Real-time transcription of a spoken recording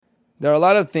There are a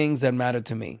lot of things that matter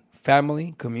to me: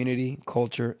 family, community,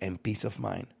 culture, and peace of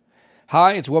mind.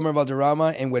 Hi, it's Wilmer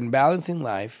Valderrama, and when balancing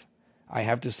life, I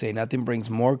have to say nothing brings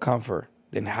more comfort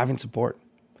than having support.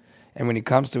 And when it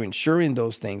comes to ensuring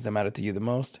those things that matter to you the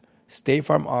most, State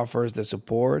Farm offers the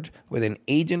support with an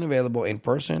agent available in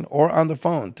person or on the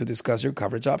phone to discuss your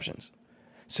coverage options.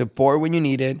 Support when you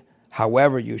need it,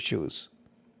 however you choose.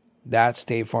 That's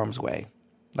State Farm's way.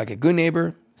 Like a good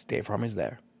neighbor, State Farm is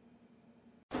there.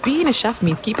 Being a chef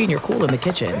means keeping your cool in the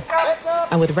kitchen.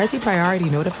 And with Resi Priority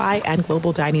Notify and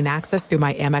Global Dining Access through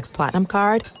my Amex Platinum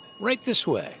card, right this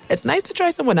way. It's nice to try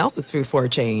someone else's food for a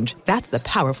change. That's the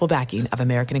powerful backing of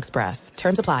American Express.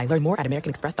 Terms apply. Learn more at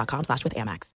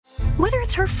americanexpress.com/withAmex. Whether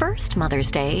it's her first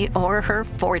Mother's Day or her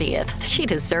 40th, she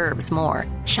deserves more.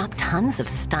 Shop tons of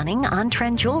stunning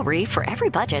on-trend jewelry for every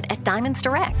budget at Diamonds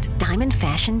Direct. Diamond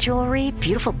fashion jewelry,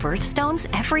 beautiful birthstones,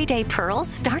 everyday pearls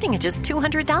starting at just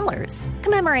 $200.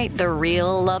 Commemorate the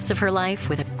real loves of her life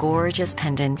with a gorgeous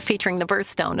pendant featuring the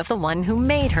birthstone of the one who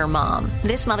made her mom.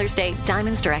 This Mother's Day,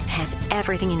 Diamonds Direct has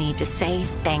everything you need to say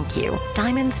thank you.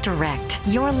 Diamonds Direct.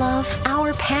 Your love,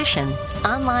 our passion.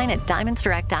 Online at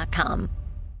diamondsdirect.com.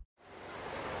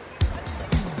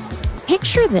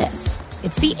 Picture this.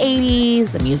 It's the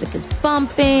 80s, the music is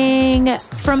bumping.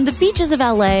 From the beaches of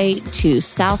LA to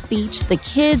South Beach, the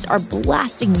kids are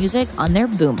blasting music on their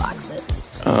boomboxes.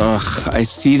 Ugh, I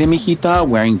see the mijita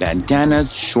wearing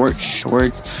bandanas, short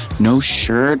shorts, no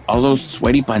shirt, all those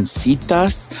sweaty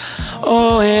pancitas.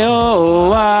 Oh, hey,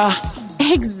 oh, ah.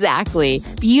 Exactly.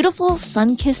 Beautiful,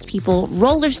 sun-kissed people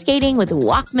roller skating with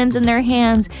Walkmans in their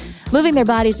hands, moving their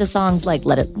bodies to songs like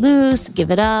Let It Loose, Give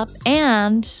It Up,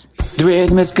 and... The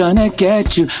rhythm is gonna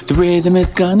get you. The rhythm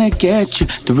is gonna get you.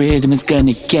 The rhythm is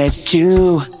gonna get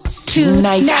you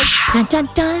tonight. Dun, dun,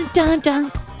 dun, dun,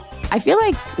 dun. I feel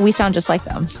like we sound just like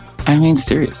them. I mean,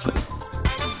 seriously.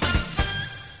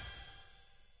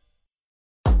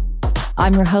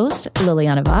 I'm your host,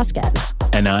 Liliana Vasquez.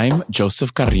 And I'm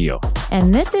Joseph Carrillo.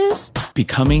 And this is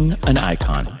Becoming an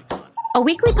Icon, a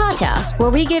weekly podcast where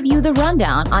we give you the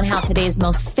rundown on how today's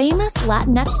most famous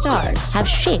Latinx stars have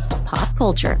shaped pop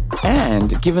culture.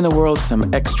 And given the world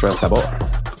some extra sabor.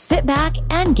 Sit back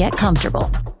and get comfortable.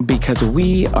 Because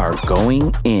we are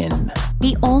going in.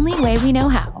 The only way we know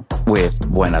how. With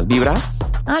buenas vibras,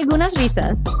 algunas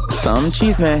risas, some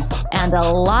chisme, and a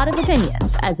lot of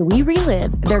opinions as we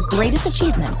relive their greatest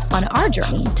achievements on our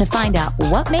journey to find out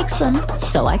what makes them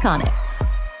so iconic.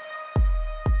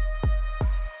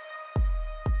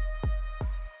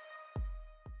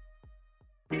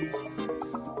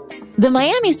 The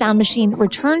Miami Sound Machine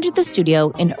returned to the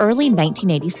studio in early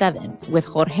 1987 with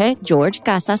Jorge George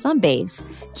Casas on bass,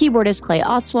 keyboardist Clay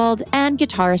Oswald, and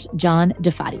guitarist John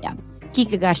DeFaria.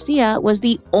 Kika Garcia was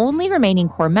the only remaining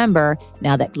core member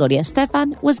now that Gloria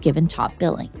Estefan was given top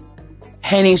billing.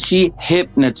 Henny, she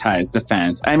hypnotized the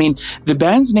fans. I mean, the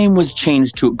band's name was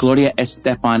changed to Gloria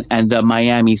Estefan and the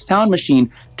Miami Sound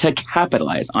Machine to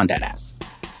capitalize on that ass.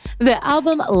 The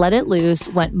album Let It Loose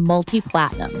went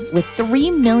multi-platinum with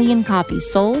 3 million copies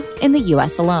sold in the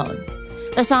U.S. alone.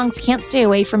 The songs Can't Stay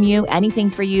Away From You, Anything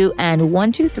For You, and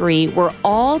 1, 2, 3 were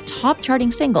all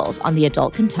top-charting singles on the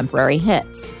adult contemporary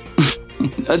hits.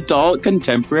 Adult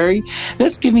contemporary?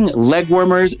 That's giving leg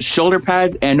warmers, shoulder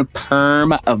pads, and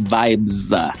perm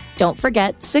vibes. Don't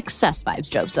forget Success Vibes,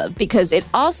 Joseph, because it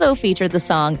also featured the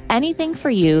song Anything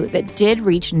For You that did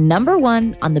reach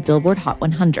 #1 on the Billboard Hot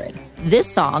 100. This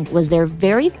song was their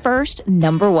very first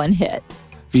 #1 hit.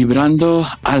 Vibrando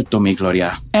alto, mi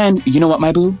Gloria. And you know what,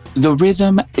 my boo? The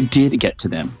rhythm did get to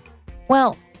them.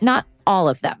 Well, not all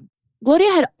of them.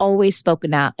 Gloria had always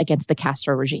spoken out against the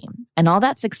Castro regime, and all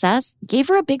that success gave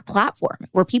her a big platform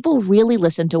where people really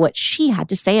listened to what she had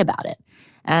to say about it.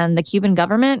 And the Cuban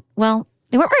government, well,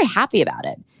 they weren't very happy about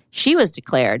it. She was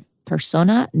declared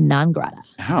persona non grata.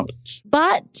 Ouch.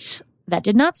 But that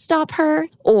did not stop her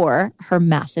or her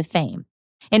massive fame.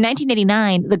 In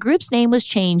 1989, the group's name was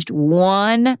changed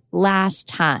one last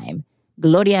time.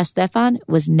 Gloria Estefan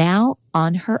was now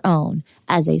on her own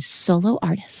as a solo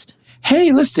artist.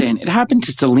 Hey, listen, it happened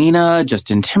to Selena,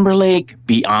 Justin Timberlake,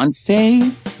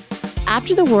 Beyonce.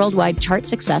 After the worldwide chart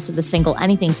success of the single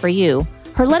Anything For You,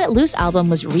 her Let It Loose album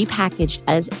was repackaged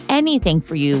as Anything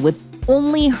For You with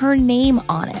only her name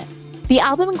on it. The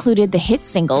album included the hit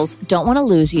singles Don't Wanna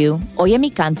Lose You, Oye Mi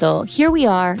Canto, Here We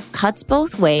Are, Cuts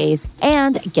Both Ways,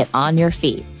 and Get On Your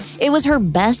Feet. It was her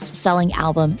best-selling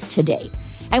album to date.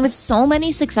 And with so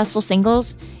many successful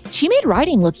singles, she made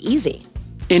writing look easy.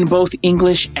 in both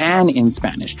English and in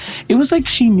Spanish. It was like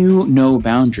she knew no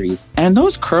boundaries. And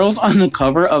those curls on the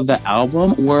cover of the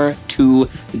album were to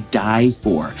die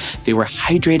for. They were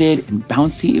hydrated and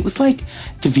bouncy. It was like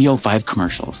the VO5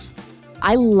 commercials.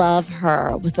 I love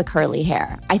her with the curly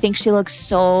hair. I think she looks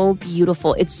so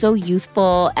beautiful. It's so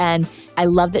youthful, and I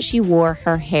love that she wore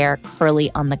her hair curly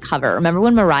on the cover. Remember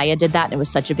when Mariah did that and it was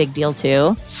such a big deal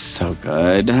too? So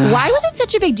good. Why was it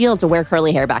such a big deal to wear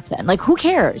curly hair back then? Like, who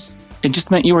cares? It just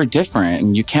meant you were different,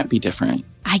 and you can't be different.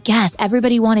 I guess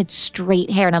everybody wanted straight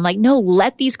hair, and I'm like, no,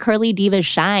 let these curly divas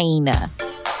shine.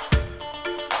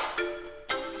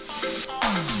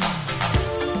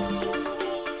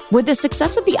 With the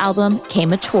success of the album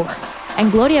came a tour, and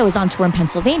Gloria was on tour in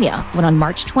Pennsylvania when on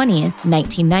March 20th,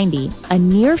 1990, a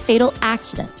near-fatal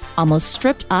accident almost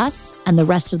stripped us and the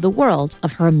rest of the world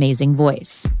of her amazing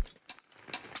voice.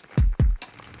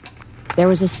 There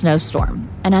was a snowstorm,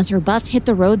 and as her bus hit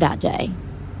the road that day,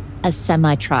 a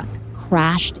semi-truck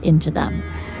crashed into them.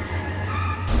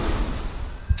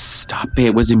 Stop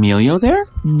it. Was Emilio there?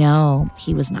 No,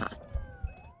 he was not.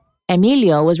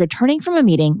 Emilio was returning from a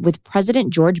meeting with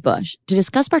President George Bush to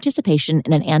discuss participation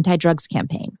in an anti-drugs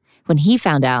campaign when he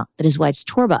found out that his wife's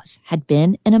tour bus had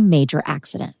been in a major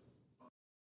accident.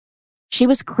 She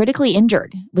was critically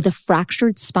injured with a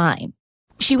fractured spine.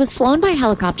 She was flown by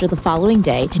helicopter the following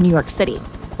day to New York City,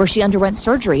 where she underwent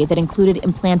surgery that included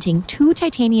implanting 2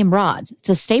 titanium rods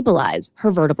to stabilize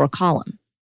her vertebral column.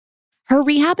 Her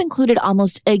rehab included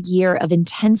almost a year of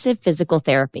intensive physical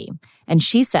therapy, and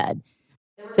she said,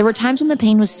 "There were times when the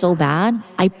pain was so bad,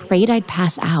 I prayed I'd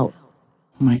pass out."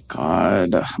 Oh my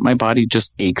God. My body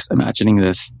just aches imagining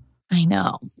this. I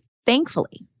know.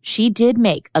 Thankfully, she did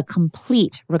make a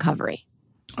complete recovery.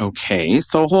 Okay,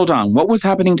 so hold on. What was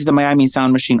happening to the Miami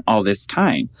Sound Machine all this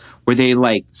time? Were they,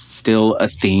 still a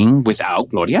thing without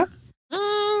Gloria?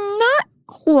 Not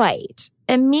quite.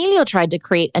 Emilio tried to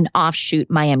create an offshoot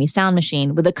Miami Sound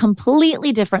Machine with a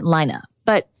completely different lineup,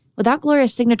 but without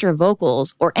Gloria's signature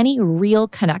vocals or any real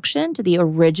connection to the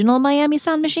original Miami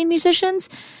Sound Machine musicians,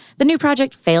 the new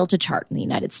project failed to chart in the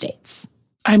United States.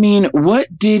 I mean,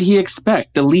 what did he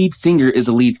expect? The lead singer is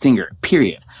a lead singer,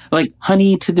 period. Like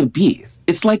honey to the bees.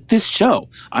 It's like this show.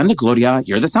 I'm the Gloria,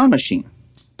 you're the Sound Machine.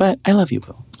 But I love you,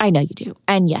 Boo. I know you do.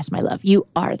 And yes, my love, you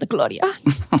are the Gloria.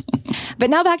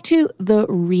 But now back to the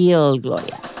real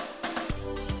Gloria.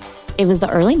 It was the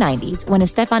early 90s when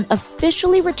Estefan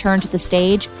officially returned to the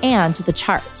stage and to the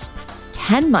charts.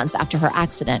 10 months after her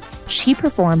accident, she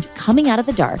performed Coming Out of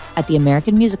the Dark at the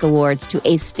American Music Awards to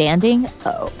a standing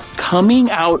O.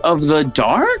 Coming out of the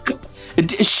dark?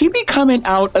 Is she be coming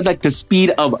out at the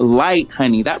speed of light,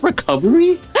 honey? That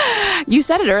recovery? You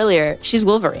said it earlier. She's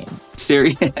Wolverine.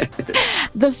 Serious?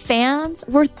 The fans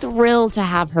were thrilled to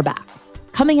have her back.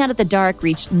 Coming Out of the Dark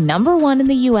reached #1 in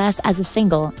the U.S. as a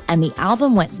single, and the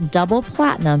album went double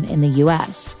platinum in the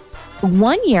U.S.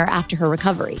 1 year after her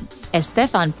recovery,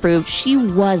 Estefan proved she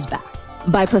was back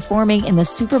by performing in the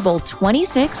Super Bowl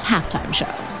 26 halftime show.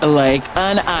 Like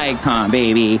an icon,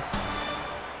 baby.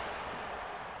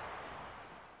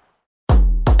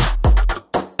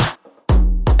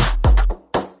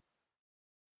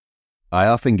 I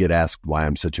often get asked why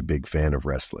I'm such a big fan of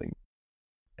wrestling,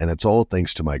 and it's all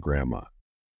thanks to my grandma.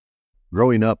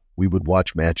 Growing up, we would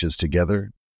watch matches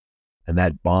together, and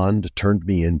that bond turned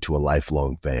me into a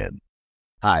lifelong fan.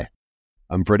 Hi,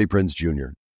 I'm Freddie Prinze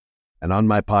Jr., and on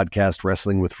my podcast,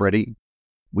 Wrestling with Freddie,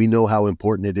 we know how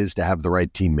important it is to have the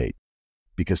right teammate,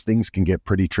 because things can get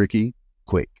pretty tricky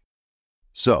quick.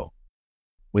 So,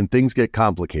 when things get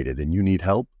complicated and you need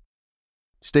help,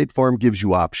 State Farm gives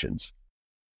you options.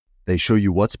 They show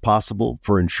you what's possible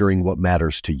for ensuring what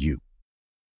matters to you.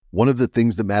 One of the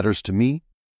things that matters to me,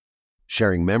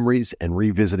 sharing memories and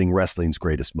revisiting wrestling's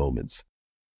greatest moments.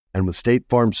 And with State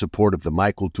Farm's support of the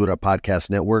My Cultura Podcast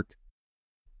Network,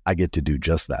 I get to do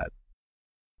just that.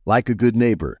 Like a good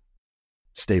neighbor,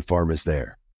 State Farm is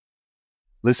there.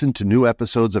 Listen to new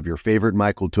episodes of your favorite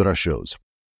My Cultura shows,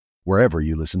 wherever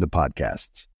you listen to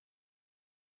podcasts.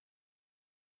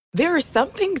 There are some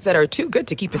things that are too good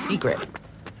to keep a secret.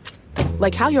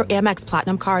 Like how your Amex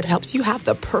Platinum card helps you have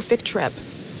the perfect trip.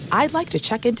 I'd like to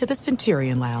check into the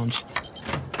Centurion Lounge.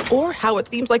 Or how it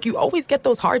seems like you always get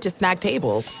those hard-to-snag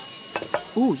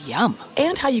tables. Ooh, yum.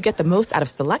 And how you get the most out of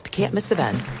select can't-miss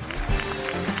events.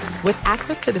 With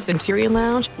access to the Centurion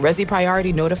Lounge, Resi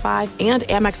Priority Notify, and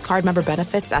Amex card member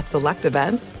benefits at select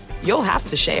events, you'll have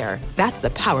to share. That's the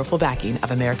powerful backing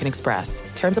of American Express.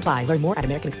 Terms apply. Learn more at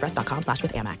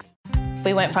americanexpress.com/withAmex.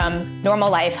 We went from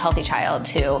normal life, healthy child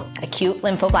to acute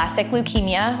lymphoblastic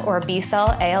leukemia, or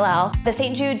B-cell ALL. The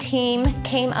St. Jude team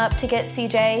came up to get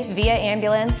CJ via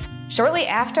ambulance. Shortly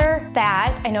after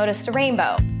that, I noticed a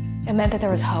rainbow. It meant that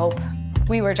there was hope.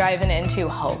 We were driving into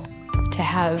hope. To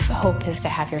have hope is to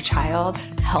have your child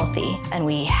healthy, and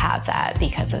we have that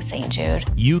because of St. Jude.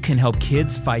 You can help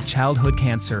kids fight childhood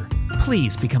cancer.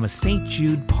 Please become a St.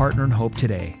 Jude Partner in Hope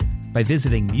today by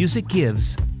visiting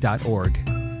musicgives.org.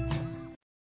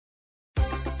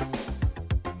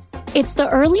 It's the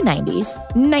early 90s,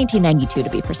 1992 to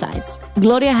be precise.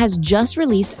 Gloria has just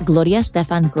released Gloria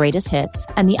Estefan Greatest Hits,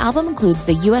 and the album includes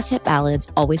the US hit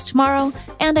ballads Always Tomorrow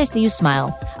and I See You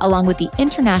Smile, along with the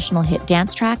international hit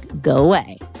dance track Go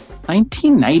Away.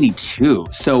 1992.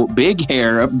 So big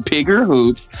hair, bigger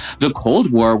hoops. The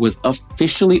Cold War was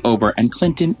officially over and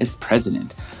Clinton is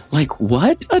president. Like,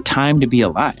 what a time to be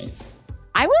alive.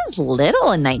 I was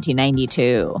little in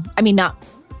 1992. I mean, not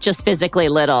just physically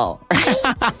little.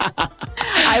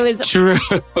 I was True.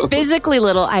 physically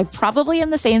little. I probably am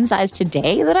the same size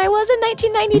today that I was in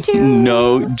 1992.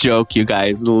 No joke, you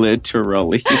guys,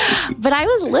 literally. But I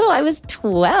was little. I was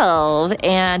 12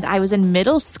 and I was in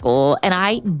middle school. And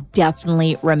I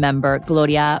definitely remember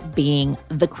Gloria being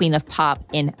the queen of pop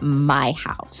in my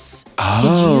house. Oh.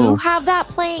 Did you have that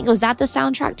playing? Was that the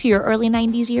soundtrack to your early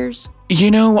 90s years? You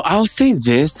know, I'll say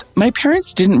this. My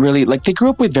parents didn't really, they grew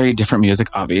up with very different music,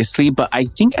 obviously. But I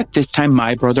think at this time,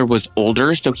 my brother was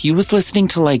older. So he was listening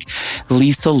to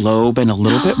Lisa Loeb and a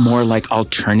little bit more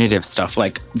alternative stuff,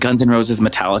 like Guns N' Roses,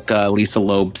 Metallica, Lisa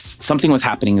Loeb. Something was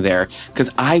happening there because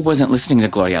I wasn't listening to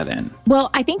Gloria then. Well,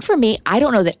 I think for me, I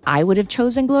don't know that I would have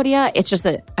chosen Gloria. It's just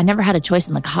that I never had a choice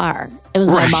in the car. It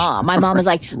was my mom. My mom was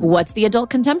like, what's the adult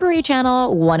contemporary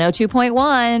channel?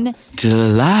 102.1.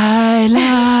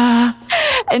 Delilah.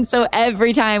 And so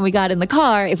every time we got in the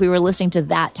car, if we were listening to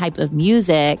that type of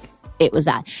music, it was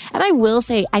that. And I will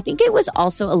say, I think it was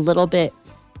also a little bit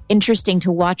interesting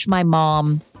to watch my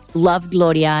mom love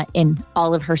Gloria in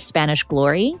all of her Spanish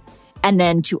glory, and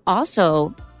then to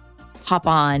also hop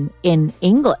on in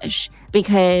English,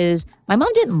 because my mom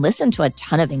didn't listen to a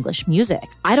ton of English music.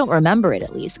 I don't remember it,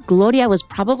 at least. Gloria was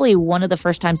probably one of the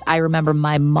first times I remember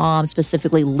my mom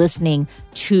specifically listening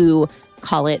to,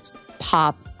 call it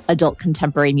pop, adult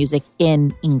contemporary music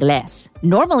in Ingles.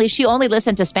 Normally, she only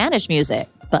listened to Spanish music,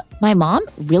 but my mom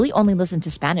really only listened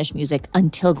to Spanish music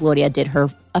until Gloria did her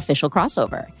official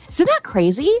crossover. Isn't that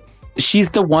crazy?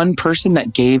 She's the one person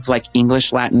that gave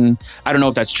English, Latin. I don't know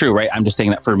if that's true, right? I'm just saying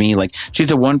that for me, she's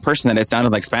the one person that it sounded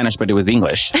like Spanish, but it was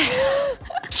English.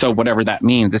 So whatever that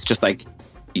means, it's just I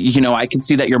can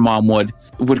see that your mom would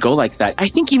go like that. I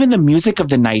think even the music of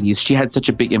the 90s, she had such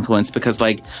a big influence because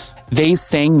they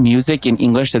sang music in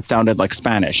English that sounded like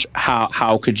Spanish.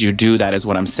 How could you do that is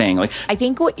what I'm saying. I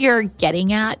think what you're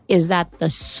getting at is that the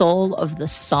soul of the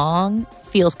song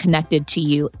feels connected to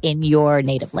you in your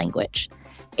native language.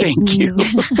 Thank you.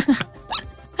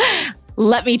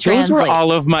 Let me translate.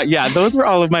 Those were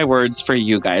all of my words for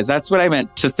you guys. That's what I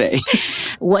meant to say.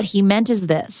 What he meant is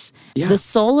this. Yeah. The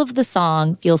soul of the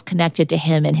song feels connected to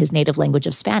him in his native language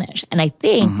of Spanish. And I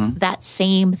think that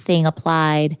same thing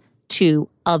applied to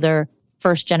other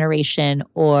first generation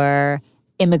or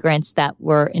immigrants that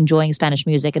were enjoying Spanish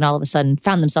music and all of a sudden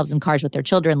found themselves in cars with their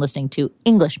children listening to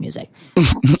English music.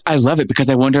 I love it because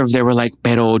I wonder if they were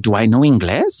pero do I know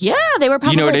Inglés? Yeah, they were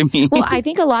probably. You know what I mean? Well, I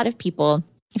think a lot of people,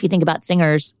 if you think about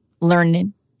singers,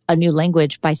 learn a new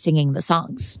language by singing the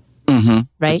songs. Right?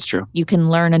 That's true. You can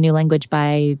learn a new language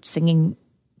by singing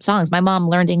songs. My mom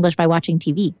learned English by watching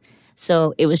TV.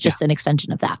 So it was just an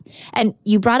extension of that. And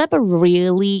you brought up a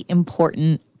really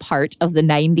important part of the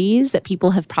 90s that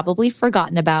people have probably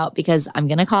forgotten about because I'm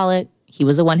going to call it, he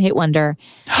was a one-hit wonder.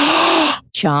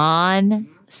 John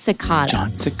Cicada.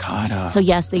 John Cicada. So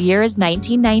yes, the year is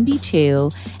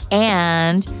 1992.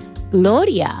 And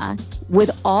Gloria,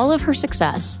 with all of her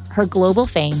success, her global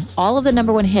fame, all of the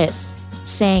number one hits,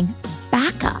 sang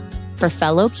backup for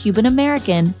fellow Cuban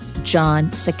American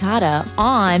John Cicada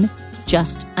on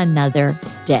Just Another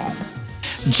Day.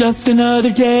 Just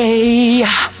another day.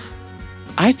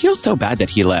 I feel so bad that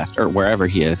he left or wherever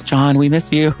he is. John, we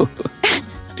miss you.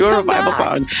 Do a revival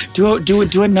song.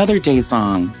 Do another day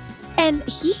song. And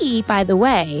he, by the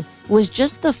way, was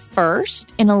just the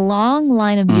first in a long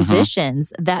line of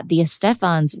musicians that the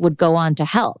Estefans would go on to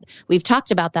help. We've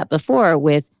talked about that before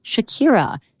with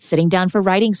Shakira, sitting down for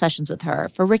writing sessions with her,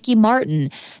 for Ricky Martin.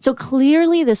 So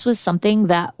clearly this was something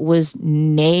that was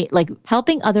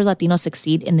helping other Latinos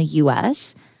succeed in the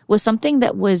U.S. was something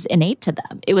that was innate to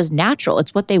them. It was natural.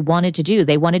 It's what they wanted to do.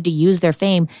 They wanted to use their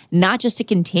fame not just to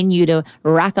continue to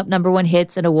rack up number one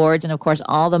hits and awards and, of course,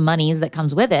 all the monies that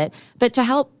comes with it, but to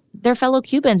help their fellow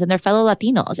Cubans and their fellow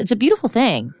Latinos. It's a beautiful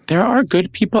thing. There are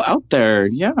good people out there.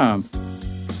 Yeah.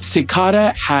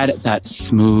 Cicada had that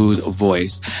smooth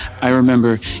voice. I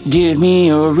remember, give me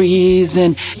a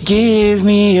reason,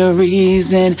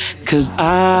 'cause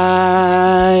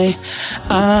I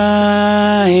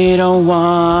don't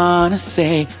wanna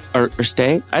say or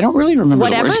stay. I don't really remember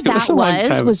whatever the words.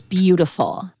 That was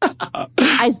beautiful.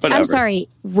 I'm sorry.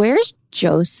 Where's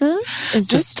Joseph? Is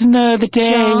just this another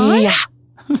day? John?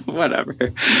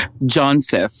 Whatever.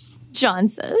 Joseph.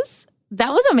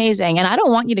 That was amazing. And I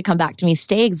don't want you to come back to me.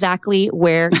 Stay exactly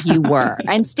where you were.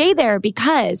 And stay there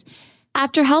because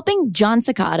after helping John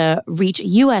Cicada reach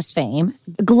U.S. fame,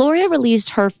 Gloria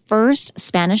released her first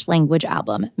Spanish language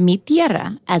album, Mi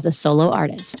Tierra, as a solo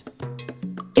artist.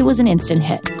 It was an instant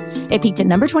hit. It peaked at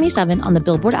number 27 on the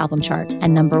Billboard album chart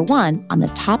and number 1 on the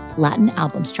top Latin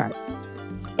albums chart.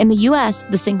 In the U.S.,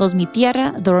 the singles Mi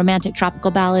Tierra, the romantic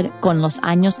tropical ballad Con los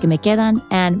años que me quedan,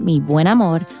 and Mi Buen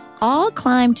Amor all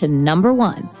climbed to number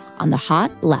 1 on the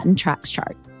Hot Latin Tracks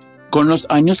chart. Con los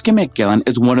años que me quedan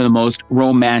is one of the most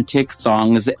romantic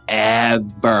songs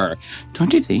ever.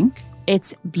 Don't you think?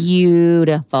 It's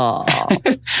beautiful.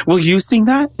 Will you sing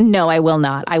that? No, I will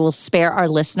not. I will spare our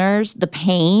listeners the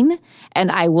pain,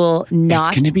 and I will not.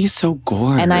 It's going to be so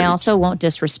gorgeous. And I also won't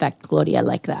disrespect Gloria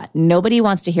like that. Nobody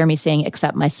wants to hear me sing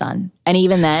except my son. And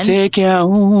even then... Sé que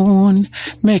aún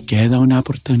me queda una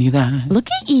oportunidad. Look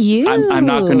at you. I'm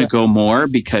not going to go more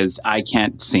because I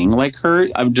can't sing like her.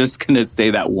 I'm just going to say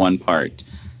that one part.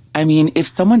 I mean, if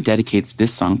someone dedicates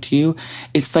this song to you,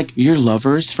 it's like your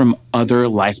lovers from other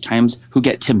lifetimes who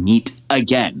get to meet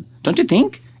again. Don't you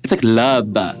think? It's like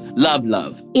love.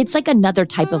 It's like another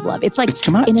type of love. It's like it's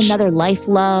too much. In another life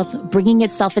love, bringing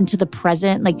itself into the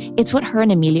present. Like, it's what her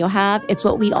and Emilio have. It's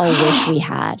what we all wish we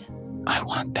had. I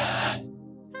want that.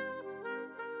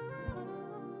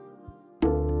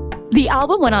 The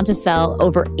album went on to sell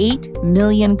over 8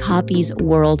 million copies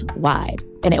worldwide.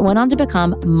 And it went on to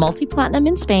become multi-platinum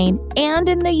in Spain and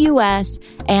in the U.S.,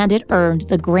 and it earned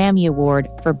the Grammy Award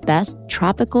for Best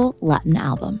Tropical Latin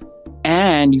Album.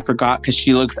 And you forgot, because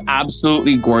she looks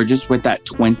absolutely gorgeous with that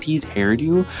 20s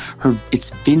hairdo.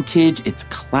 It's vintage, it's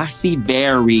classy,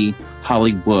 very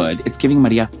Hollywood. It's giving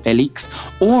Maria Felix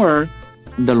or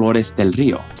Dolores del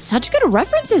Rio. Such good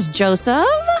references, Joseph.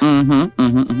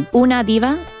 Una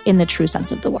diva in the true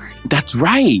sense of the word. That's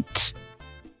right.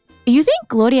 You think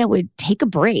Gloria would take a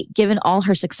break given all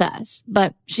her success,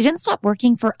 but she didn't stop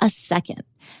working for a second.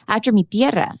 After Mi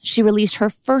Tierra, she released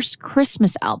her first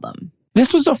Christmas album.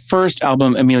 This was the first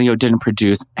album Emilio didn't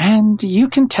produce, and you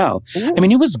can tell. Ooh. I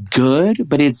mean, it was good,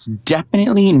 but it's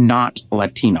definitely not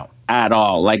Latino at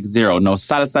all. Like zero. No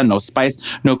salsa, no spice,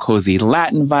 no cozy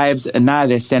Latin vibes, nada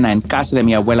de cena en casa de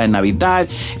mi abuela en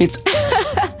Navidad. It's...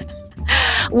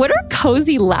 What are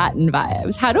cozy Latin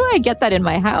vibes? How do I get that in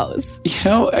my house? You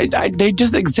know, they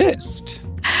just exist.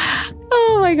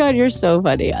 Oh my God, you're so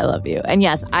funny. I love you. And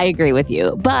yes, I agree with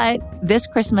you. But This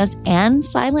Christmas and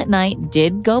Silent Night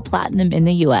did go platinum in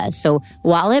the US. So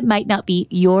while it might not be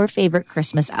your favorite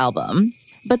Christmas album,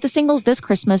 but the singles This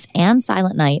Christmas and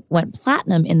Silent Night went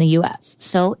platinum in the US.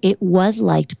 So it was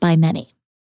liked by many.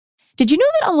 Did you know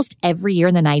that almost every year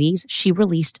in the 90s, she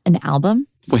released an album?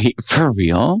 Wait, for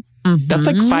real? Mm-hmm. That's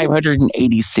like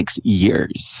 586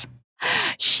 years.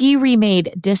 She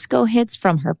remade disco hits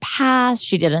from her past.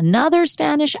 She did another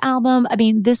Spanish album. I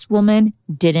mean, this woman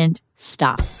didn't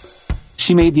stop.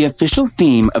 She made the official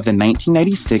theme of the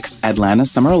 1996 Atlanta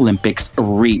Summer Olympics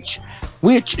Reach,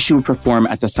 which she would perform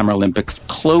at the Summer Olympics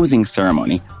closing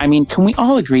ceremony. I mean, can we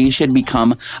all agree she had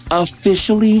become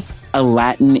officially a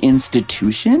Latin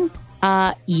institution?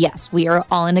 Yes, we are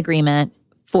all in agreement.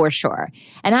 For sure.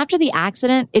 And after the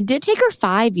accident, it did take her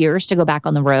 5 years to go back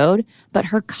on the road, but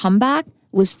her comeback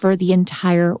was for the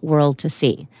entire world to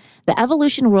see. The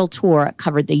Evolution World Tour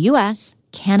covered the US,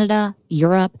 Canada,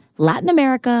 Europe, Latin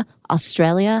America,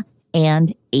 Australia,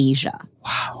 and Asia.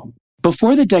 Wow.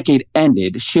 Before the decade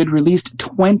ended, she had released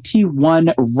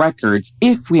 21 records,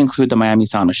 if we include the Miami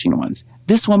Sound Machine ones.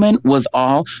 This woman was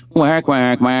all work,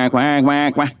 work, work, work,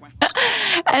 work, work.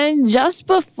 And just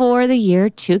before the year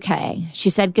 2K, she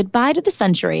said goodbye to the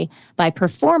century by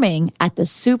performing at the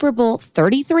Super Bowl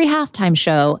 33 halftime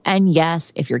show. And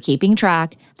yes, if you're keeping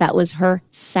track, that was her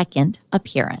second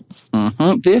appearance.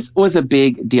 Mm-hmm. This was a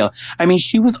big deal. I mean,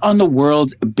 she was on the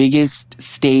world's biggest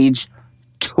stage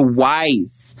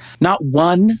twice. Not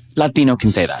one Latino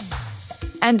can say that.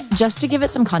 And just to give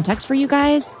it some context for you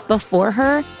guys, before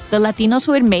her, the Latinos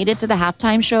who had made it to the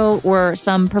halftime show were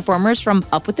some performers from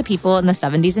Up With the People in the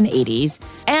 70s and 80s,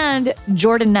 and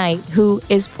Jordan Knight, who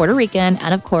is Puerto Rican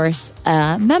and, of course,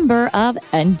 a member of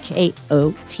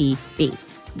NKOTB.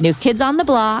 New Kids on the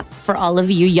Block for all of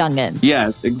you youngins.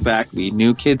 Yes, exactly.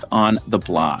 New Kids on the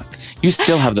Block. You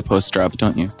still have the poster up,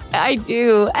 don't you? I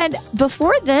do. And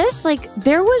before this,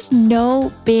 there was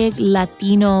no big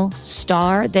Latino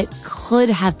star that could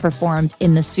have performed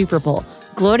in the Super Bowl.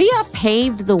 Gloria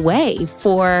paved the way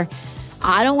for,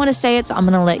 I don't want to say it, so I'm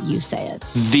going to let you say it.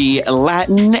 The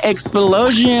Latin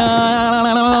explosion.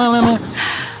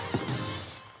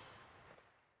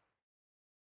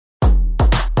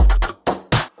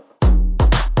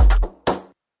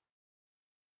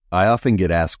 I often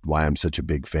get asked why I'm such a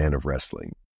big fan of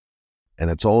wrestling, and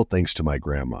it's all thanks to my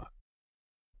grandma.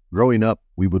 Growing up,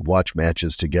 we would watch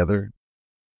matches together,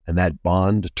 and that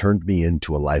bond turned me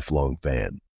into a lifelong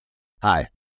fan. Hi,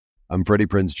 I'm Freddie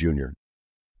Prinze Jr.,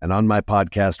 and on my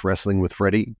podcast, Wrestling with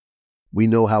Freddie, we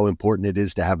know how important it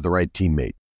is to have the right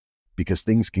teammate, because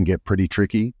things can get pretty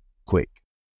tricky quick.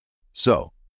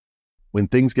 So, when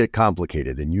things get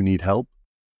complicated and you need help,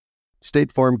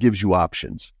 State Farm gives you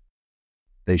options.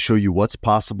 They show you what's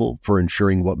possible for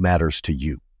ensuring what matters to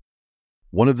you.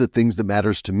 One of the things that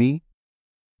matters to me,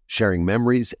 sharing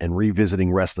memories and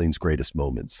revisiting wrestling's greatest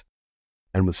moments.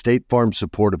 And with State Farm's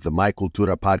support of the My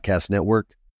Cultura Podcast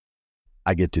Network,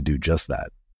 I get to do just that.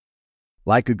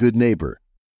 Like a good neighbor,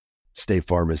 State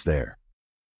Farm is there.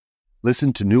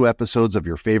 Listen to new episodes of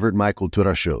your favorite My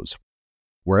Cultura shows,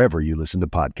 wherever you listen to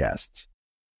podcasts.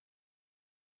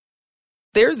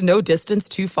 There's no distance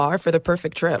too far for the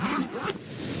perfect trip.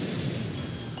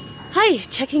 Hi,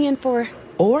 checking in for...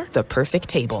 Or the perfect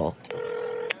table.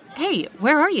 Hey,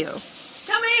 where are you?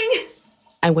 Coming!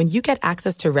 And when you get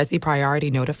access to Resi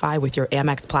Priority Notify with your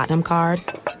Amex Platinum card...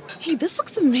 Hey, this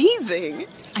looks amazing.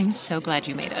 I'm so glad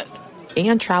you made it.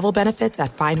 And travel benefits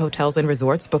at fine hotels and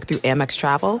resorts booked through Amex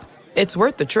Travel, it's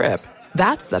worth the trip.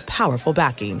 That's the powerful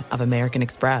backing of American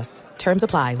Express. Terms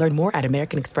apply. Learn more at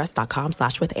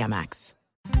americanexpress.com/withAmex.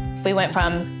 We went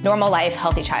from normal life,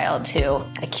 healthy child to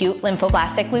acute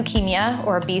lymphoblastic leukemia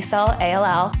or B-cell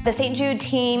ALL. The St. Jude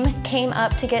team came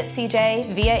up to get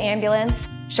CJ via ambulance.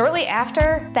 Shortly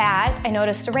after that, I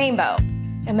noticed a rainbow.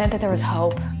 It meant that there was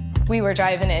hope. We were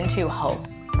driving into hope.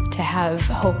 To have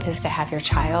hope is to have your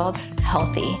child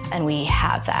healthy, and we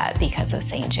have that because of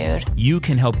St. Jude. You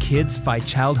can help kids fight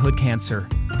childhood cancer.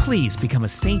 Please become a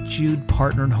St. Jude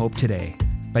Partner in Hope today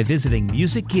by visiting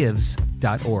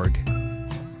musicgives.org.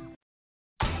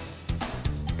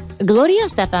 Gloria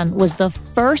Estefan was the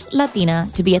first Latina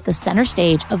to be at the center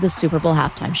stage of the Super Bowl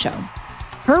halftime show.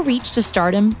 Her reach to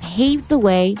stardom paved the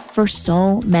way for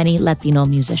so many Latino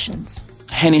musicians.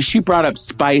 Henny, she brought up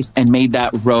spice and made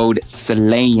that road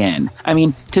slayin'. I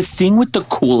mean, to sing with the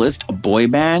coolest boy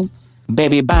band,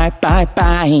 baby, bye, bye,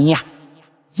 bye.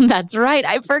 That's right,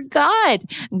 I forgot.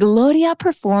 Gloria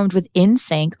performed with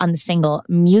NSYNC on the single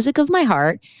Music of My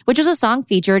Heart, which was a song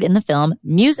featured in the film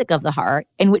Music of the Heart,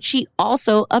 in which she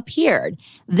also appeared.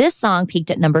 This song peaked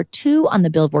at number 2 on the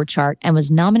Billboard chart and was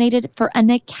nominated for an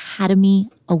Academy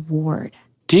Award.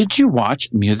 Did you watch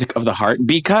Music of the Heart?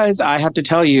 Because I have to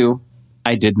tell you,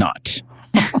 I did not.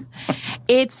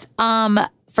 It's,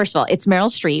 first of all, it's Meryl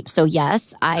Streep, so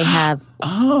yes, I have...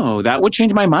 Oh, that would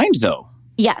change my mind, though.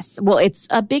 Yes. Well, it's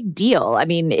a big deal. I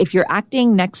mean, if you're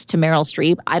acting next to Meryl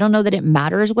Streep, I don't know that it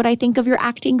matters what I think of your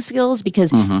acting skills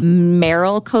because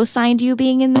Meryl co-signed you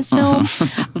being in this film.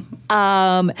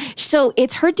 So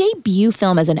it's her debut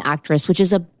film as an actress, which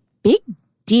is a big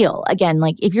deal. Again,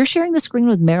 if you're sharing the screen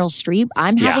with Meryl Streep,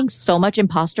 I'm having so much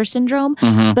imposter syndrome.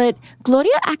 But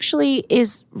Gloria actually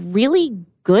is really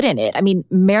good in it. I mean,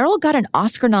 Meryl got an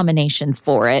Oscar nomination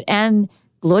for it, and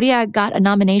Gloria got a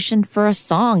nomination for a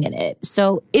song in it.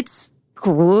 So it's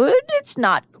good. It's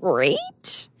not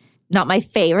great. Not my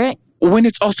favorite. When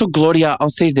it's also Gloria, I'll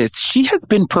say this. She has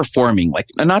been performing,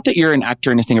 not that you're an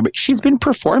actor and a singer, but she's been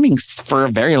performing for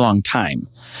a very long time.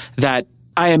 That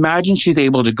I imagine she's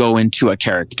able to go into a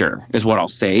character, is what I'll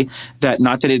say. That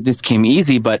not that this came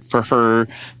easy, but for her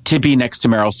to be next to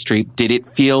Meryl Streep, did it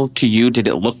feel to you, did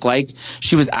it look like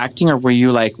she was acting, or were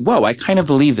you like, whoa, I kind of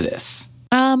believe this?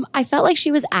 I felt like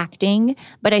she was acting,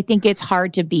 but I think it's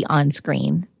hard to be on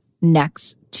screen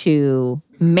next to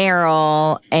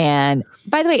Meryl. And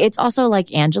by the way, it's also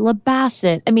like Angela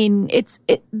Bassett. I mean,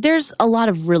 there's a lot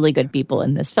of really good people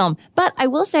in this film, but I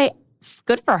will say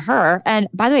good for her. And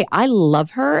by the way, I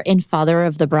love her in Father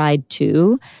of the Bride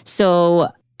too.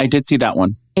 So I did see that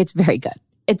one. It's very good.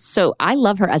 I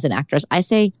love her as an actress. I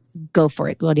say, go for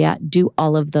it, Gloria. Do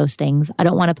all of those things. I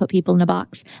don't want to put people in a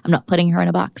box. I'm not putting her in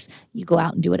a box. You go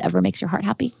out and do whatever makes your heart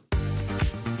happy.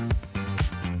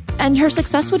 And her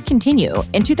success would continue.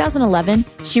 In 2011,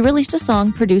 she released a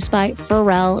song produced by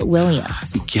Pharrell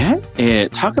Williams. Get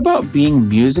it. Talk about being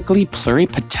musically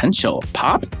pluripotential.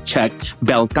 Pop, check.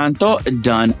 Bel canto,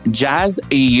 done. Jazz,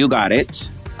 you got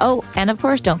it. Oh, and of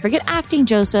course, don't forget acting,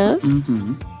 Joseph.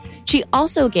 Mm-hmm. She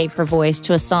also gave her voice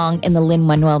to a song in the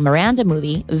Lin-Manuel Miranda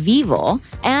movie, Vivo,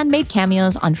 and made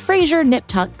cameos on Frasier, Nip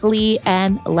Tuck, Glee,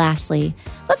 and lastly,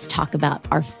 let's talk about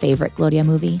our favorite Gloria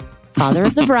movie, Father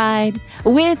of the Bride,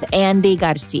 with Andy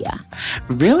Garcia.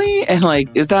 Really? And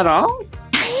is that all?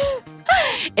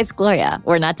 It's Gloria.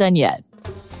 We're not done yet.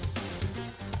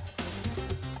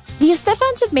 The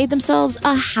Estefans have made themselves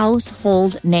a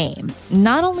household name,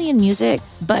 not only in music,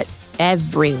 but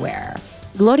everywhere.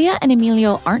 Gloria and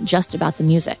Emilio aren't just about the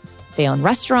music. They own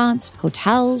restaurants,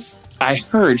 hotels. I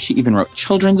heard she even wrote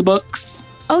children's books.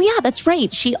 Oh yeah, that's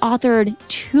right. She authored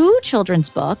 2 children's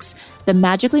books, The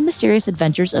Magically Mysterious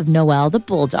Adventures of Noel the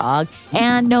Bulldog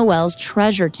and Noel's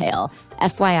Treasure Tale.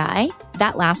 FYI,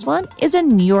 that last one is a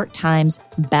New York Times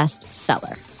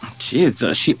bestseller.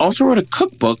 Jesus, she also wrote a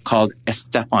cookbook called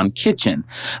Estefan Kitchen.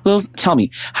 Lils, tell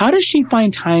me, how does she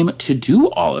find time to do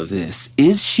all of this?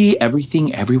 Is she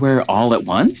everything, everywhere, all at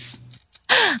once?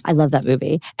 I love that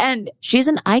movie. And she's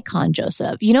an icon,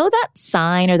 Joseph. You know that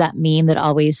sign or that meme that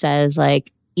always says,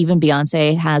 even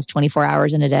Beyonce has 24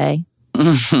 hours in a day?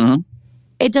 Mm-hmm.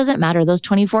 It doesn't matter. Those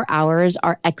 24 hours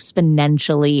are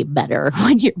exponentially better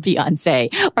when you're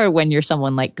Beyonce or when you're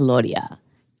someone like Gloria.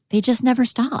 They just never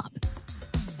stop.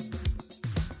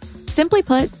 Simply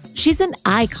put, she's an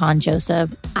icon,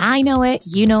 Joseph. I know it,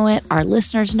 you know it, our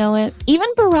listeners know it. Even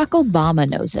Barack Obama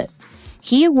knows it.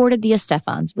 He awarded the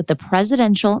Estefans with the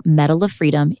Presidential Medal of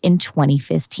Freedom in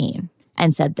 2015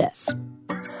 and said this: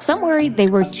 "Some worried they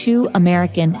were too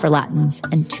American for Latins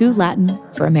and too Latin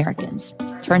for Americans.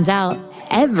 Turns out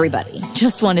everybody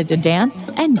just wanted to dance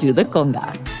and do the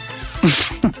conga."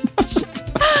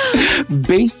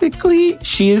 Basically,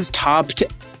 she is topped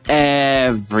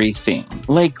everything.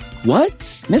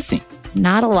 What's missing?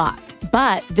 Not a lot.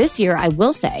 But this year, I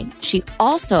will say, she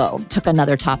also took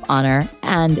another top honor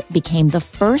and became the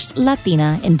first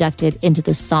Latina inducted into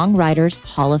the Songwriters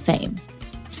Hall of Fame.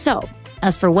 So,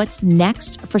 as for what's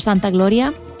next for Santa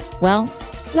Gloria, well,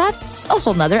 that's a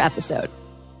whole nother episode.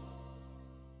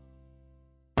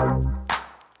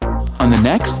 On the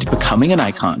next Becoming an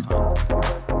Icon.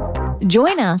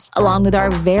 Join us, along with our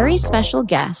very special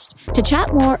guest, to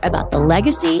chat more about the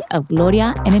legacy of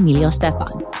Gloria and Emilio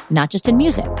Estefan, not just in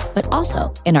music, but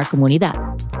also in our comunidad.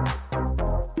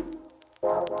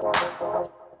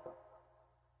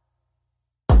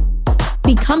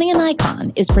 Becoming an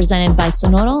Icon is presented by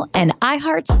Sonoro and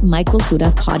iHeart's My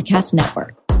Cultura podcast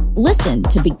network. Listen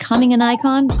to Becoming an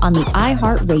Icon on the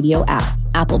iHeartRadio app,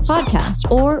 Apple Podcast,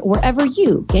 or wherever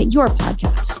you get your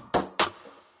podcast.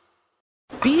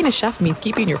 Being a chef means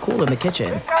keeping your cool in the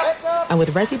kitchen. And with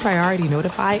Resi Priority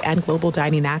Notify and Global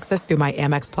Dining Access through my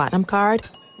Amex Platinum card,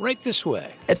 Right this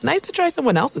way. it's nice to try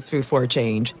someone else's food for a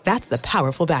change. That's the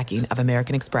powerful backing of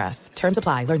American Express. Terms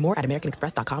apply. Learn more at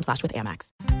americanexpress.com/withAmex.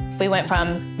 We went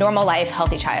from normal life,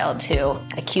 healthy child to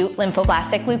acute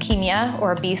lymphoblastic leukemia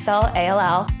or B-cell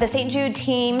ALL. The St. Jude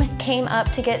team came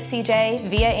up to get CJ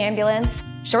via ambulance.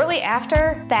 Shortly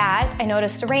after that, I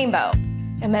noticed a rainbow.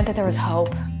 It meant that there was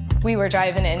hope. We were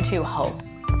driving into hope.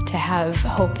 To have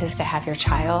hope is to have your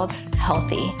child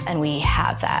healthy, and we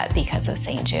have that because of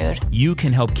St. Jude. You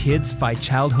can help kids fight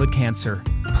childhood cancer.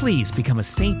 Please become a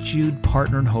St. Jude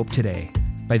Partner in Hope today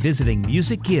by visiting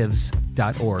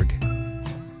musicgives.org.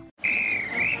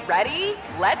 Ready?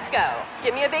 Let's go.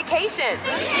 Give me a vacation.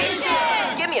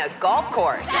 Vacation! Give me a golf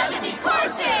course. 70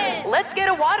 courses! Let's get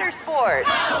a water sport.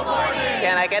 Paddleboarding!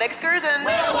 Can I get excursions?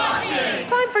 Whale watching!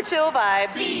 Time for chill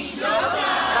vibes. Beach yoga!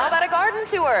 How about a garden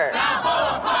tour?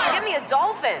 Balboa Park! Give me a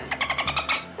dolphin.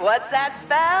 What's that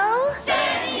spell?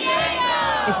 San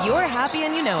Diego! If you're happy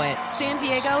and you know it, San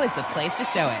Diego is the place to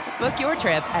show it. Book your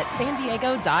trip at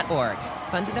sandiego.org.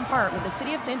 Funded in part with the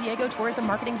City of San Diego Tourism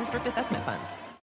Marketing District Assessment Funds.